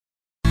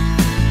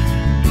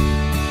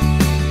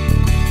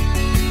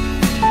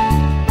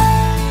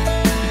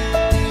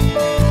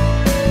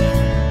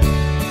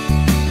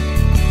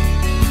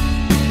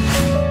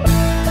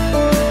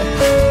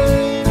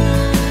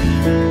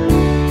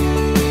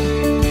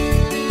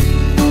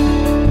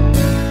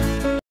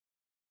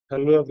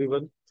Hello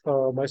everyone.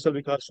 Myself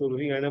Vikas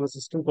Sururi and I'm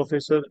assistant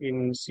professor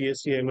in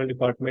CSC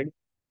department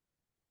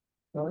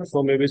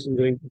from ABES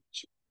Engineering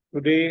College.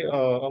 Today,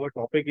 our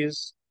topic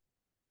is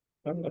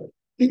uh,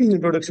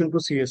 introduction to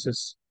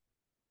CSS.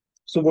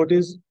 So, what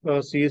is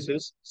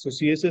CSS? So,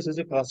 CSS is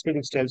a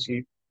cascading style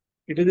sheet.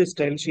 It is a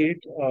style sheet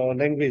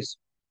language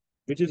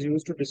which is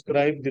used to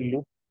describe the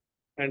look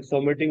and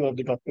formatting of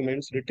the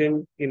documents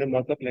written in a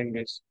markup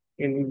language.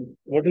 In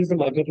what is the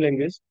markup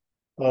language?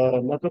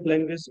 Markup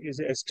language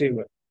is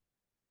HTML.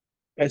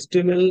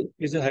 HTML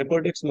is a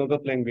hypertext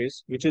markup language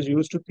which is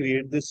used to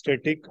create the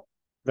static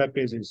web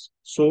pages.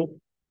 So,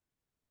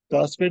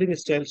 cascading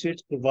style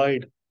sheets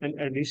provide an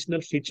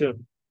additional feature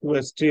to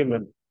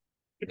HTML.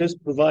 It is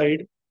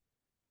provide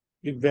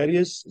the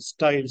various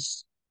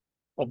styles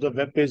of the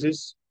web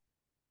pages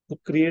to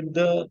create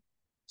the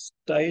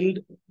styled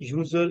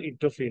user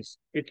interface.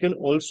 It can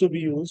also be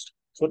used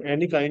for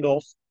any kind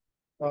of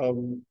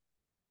um,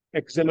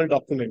 XML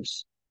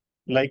documents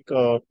like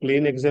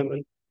plain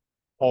XML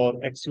or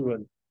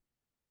XUL.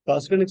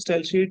 Cascading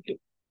style sheet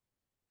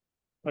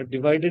are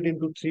divided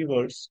into three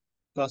words: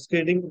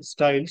 cascading,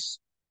 styles,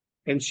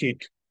 and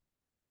sheet.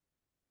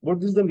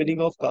 What is the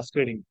meaning of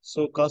cascading?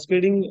 So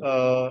cascading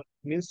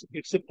means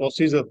it's a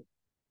procedure,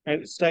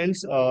 and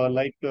styles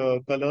like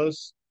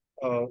colors,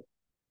 uh,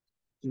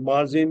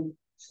 margin,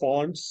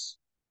 fonts,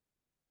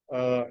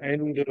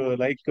 and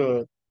different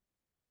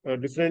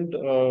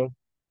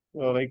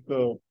like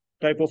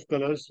type of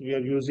colors we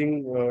are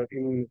using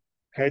in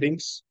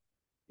headings,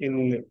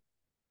 in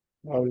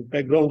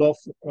background of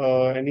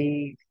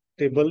any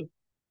table,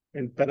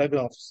 and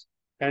paragraphs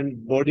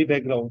and body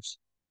backgrounds.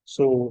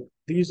 So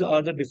these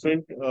are the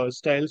different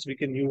styles we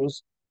can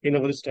use in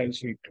our style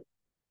sheet.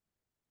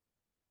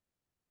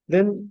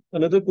 Then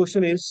another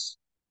question is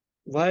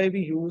why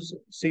we use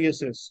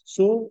CSS.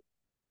 So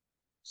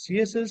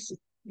CSS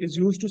is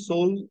used to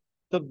solve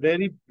the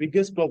very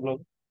biggest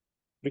problem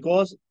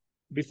because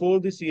before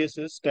the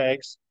CSS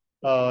tags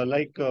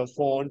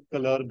font,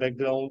 color,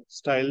 background,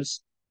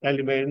 styles,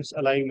 elements,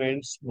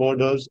 alignments,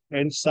 borders,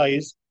 and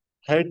size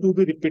had to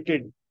be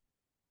repeated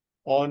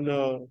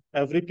on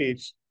every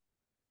page.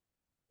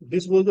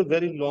 This was a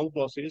very long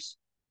process.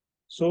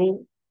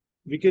 So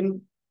we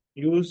can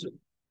use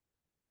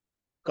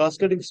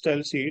cascading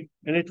style sheet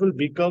and it will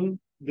become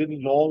the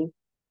long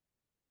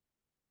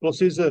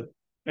procedure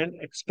and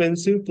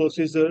expensive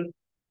procedure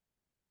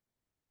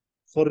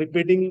for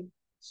repeating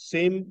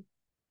same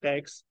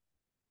tags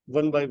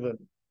one by one.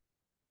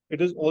 It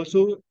is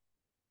also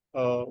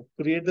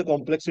create the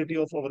complexity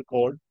of our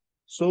code.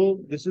 So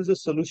this is a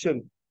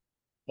solution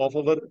of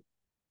our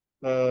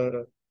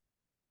uh,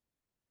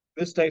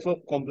 this type of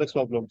complex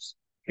problems.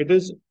 It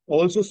is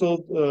also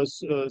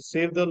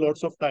save the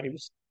lots of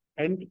times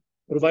and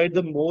provide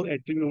the more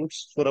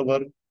attributes for our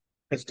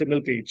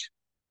HTML page.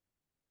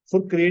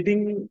 For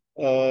creating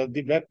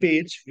the web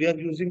page, we are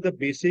using the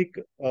basic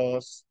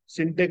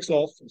syntax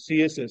of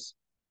CSS.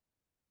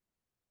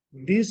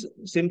 This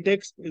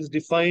syntax is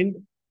defined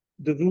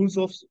the rules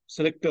of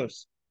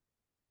selectors,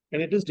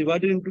 and it is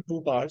divided into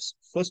two parts.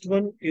 First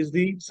one is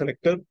the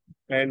selector,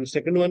 and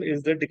second one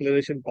is the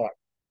declaration part.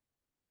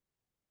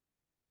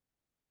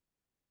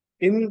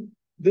 In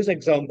this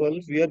example,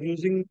 we are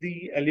using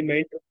the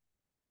element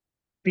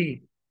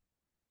P.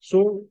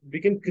 So we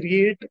can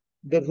create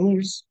the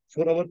rules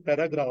for our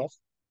paragraph,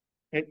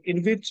 and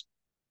in which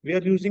we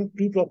are using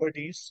two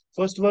properties.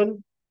 First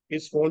one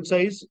is font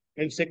size,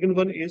 and second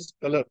one is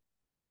color.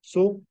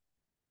 So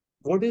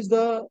what is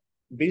the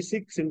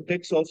basic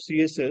syntax of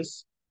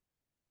CSS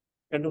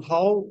and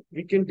how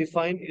we can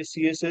define a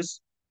CSS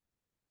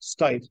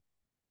style?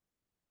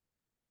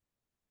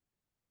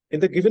 In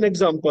the given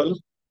example,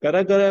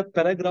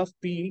 paragraph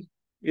P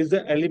is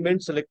the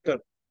element selector,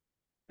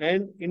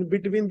 and in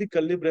between the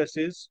curly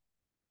braces,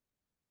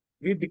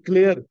 we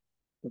declare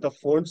the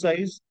font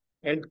size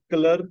and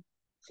color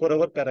for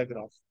our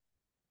paragraph.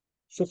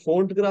 So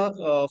font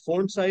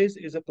size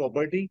is a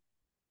property,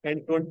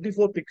 and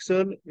 24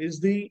 pixel is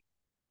the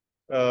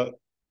uh,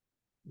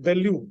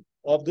 value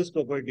of this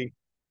property.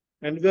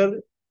 And we are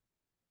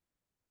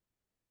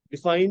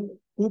define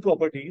two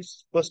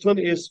properties. First one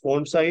is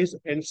font size,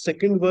 and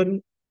second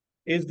one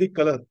is the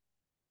color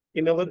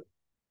in our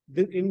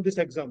in this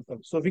example.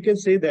 So we can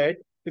say that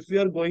if we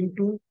are going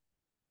to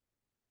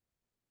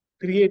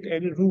create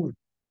any rule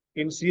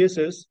in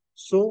CSS,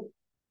 so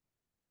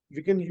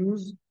we can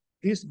use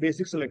this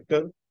basic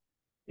selector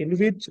in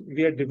which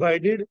we are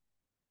divided.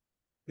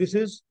 This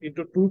is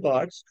into two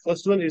parts.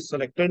 First one is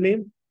selector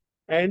name,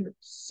 and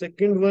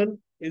second one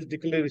is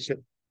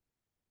declaration.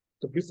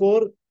 So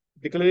before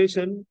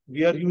declaration,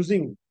 we are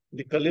using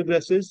the curly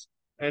braces,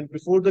 and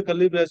before the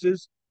curly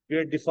braces, we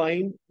are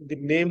define the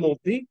name of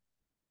the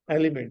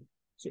element.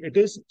 So it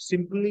is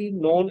simply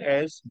known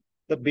as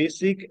the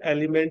basic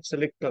element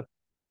selector.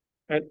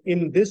 And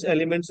in this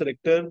element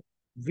selector,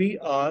 we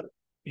are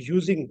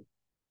using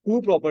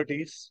two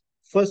properties.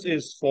 First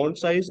is font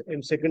size,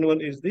 and second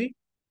one is the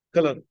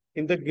color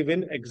in the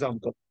given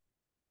example.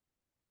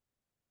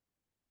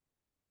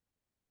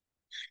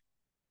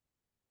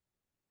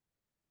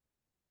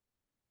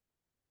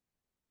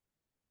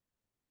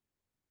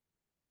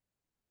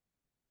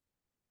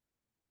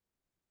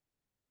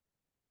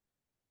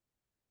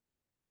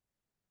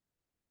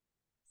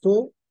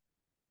 So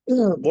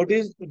what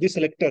is the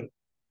selector?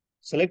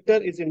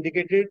 Selector is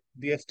indicated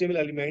the HTML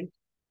element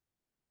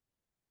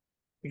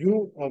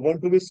you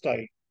want to be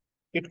styled.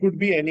 It could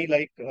be any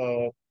like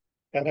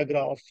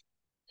paragraph,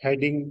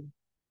 heading,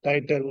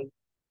 title,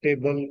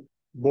 table,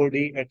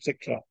 body,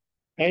 etc.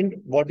 And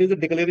what is the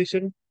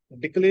declaration?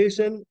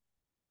 Declaration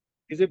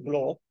is a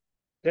block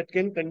that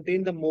can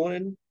contain the more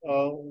and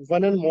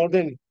one and more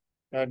than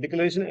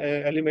declaration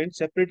elements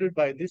separated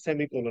by the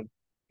semicolon.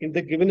 In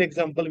the given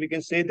example, we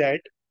can say that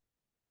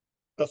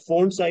the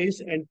font size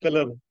and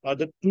color are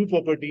the two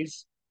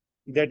properties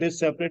that is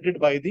separated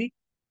by the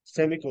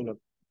semicolon.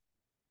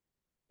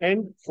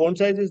 And font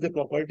size is the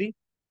property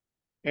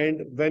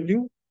and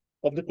value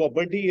of the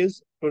property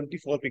is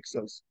 24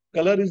 pixels.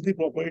 Color is the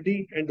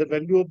property and the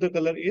value of the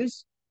color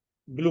is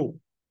blue.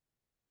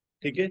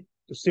 Okay?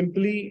 So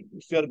simply,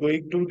 if you are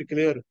going to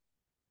declare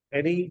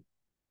any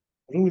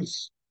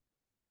rules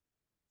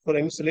for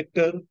any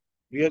selector,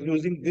 we are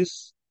using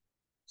this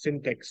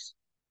syntax.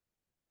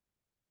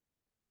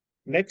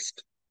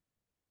 Next,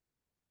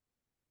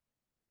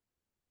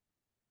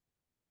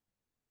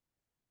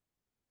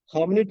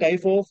 how many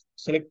type of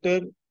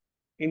selector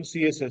in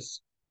CSS?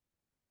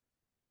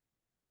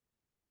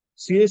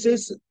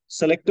 CSS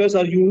selectors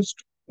are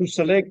used to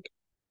select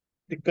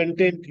the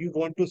content you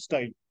want to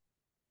style.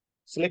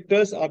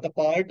 Selectors are the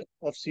part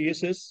of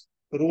CSS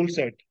rule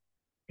set.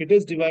 It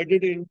is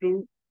divided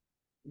into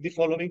the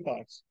following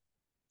parts.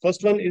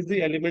 First one is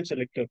the element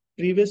selector.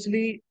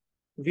 Previously,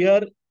 we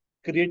are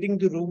creating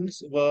the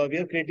rules, we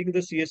are creating the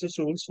CSS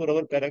rules for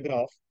our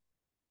paragraph.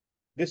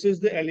 This is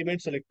the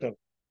element selector.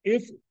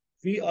 If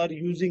we are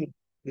using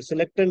the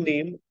selector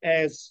name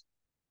as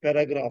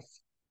paragraph,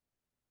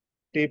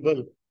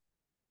 table,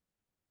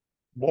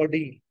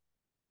 body,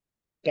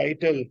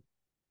 title,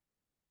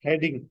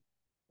 heading,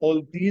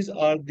 all these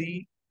are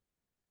the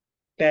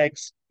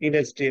tags in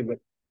HTML.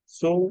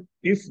 So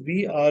if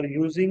we are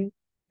using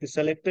the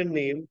selector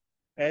name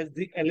as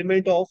the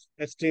element of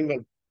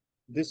HTML,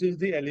 this is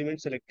the element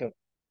selector.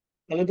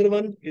 Another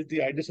one is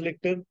the ID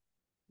selector,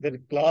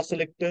 then class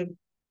selector,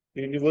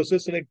 universal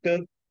selector,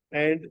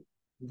 and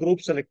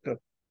group selector.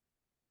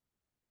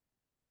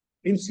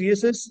 In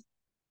CSS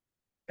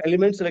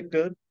element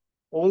selector,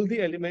 all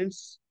the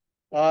elements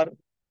are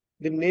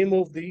the name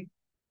of the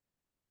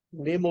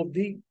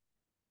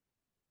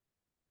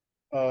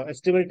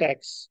HTML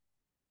tags.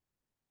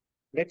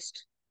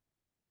 Next,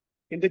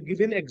 in the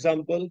given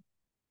example,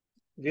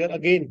 we are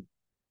again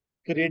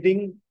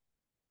creating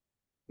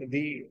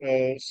the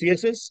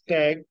CSS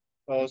tag,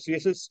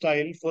 CSS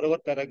style for our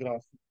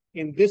paragraph.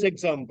 In this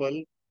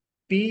example,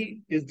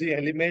 P is the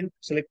element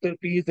selector,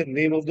 P is the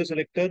name of the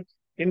selector.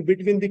 In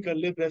between the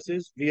curly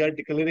braces, we are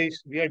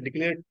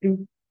declared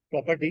two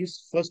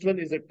properties. First one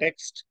is the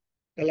text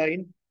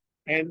align,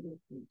 and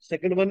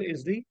second one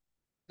is the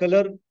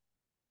color,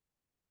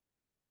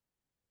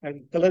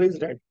 and color is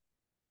red.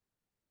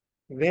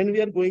 When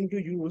we are going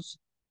to use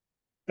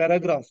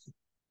paragraph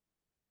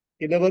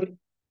in our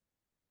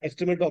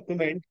HTML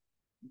document,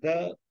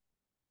 the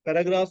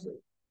paragraph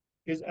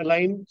is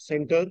aligned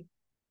center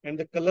and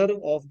the color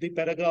of the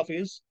paragraph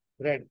is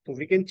red. So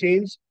we can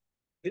change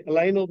the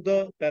align of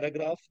the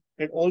paragraph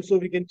and also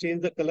we can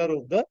change the color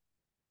of the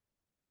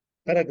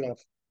paragraph.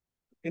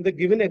 In the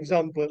given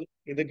example,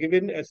 in the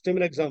given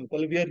HTML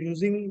example, we are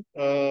using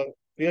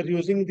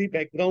the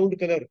background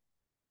color.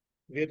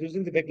 We are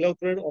using the background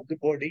color of the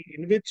body,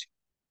 in which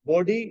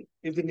body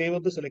is the name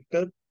of the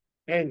selector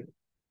and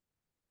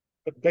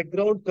the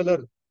background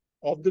color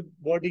of the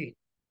body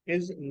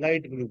is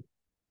light blue.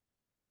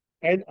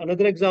 And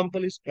another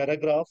example is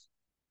paragraph,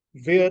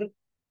 where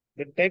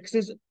the text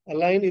is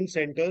aligned in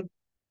center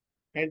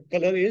and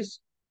color is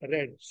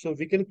red. So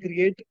we can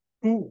create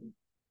two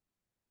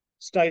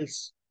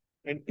styles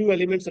and two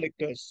element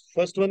selectors.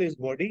 First one is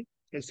body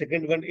and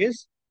second one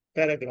is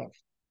paragraph.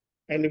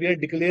 And we are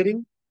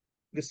declaring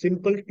the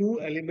simple two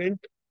element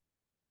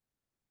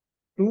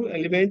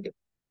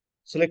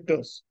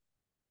selectors.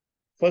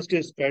 First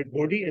is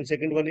body and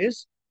second one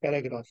is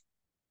paragraph.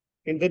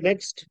 In the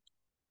next,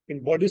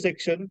 in body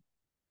section,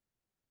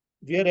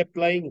 we are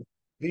applying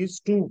these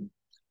two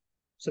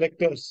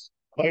selectors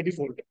by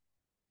default.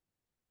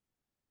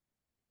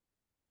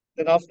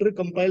 Then after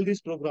compile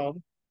this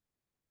program,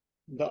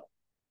 the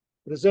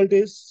result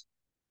is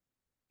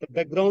the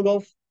background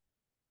of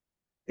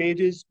page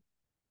is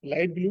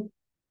light blue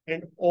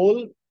and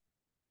all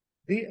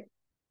the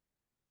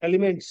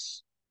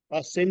elements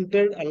are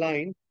centered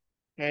aligned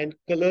and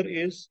color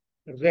is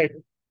red.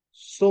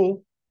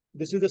 So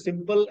this is a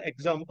simple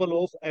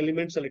example of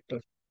element selector.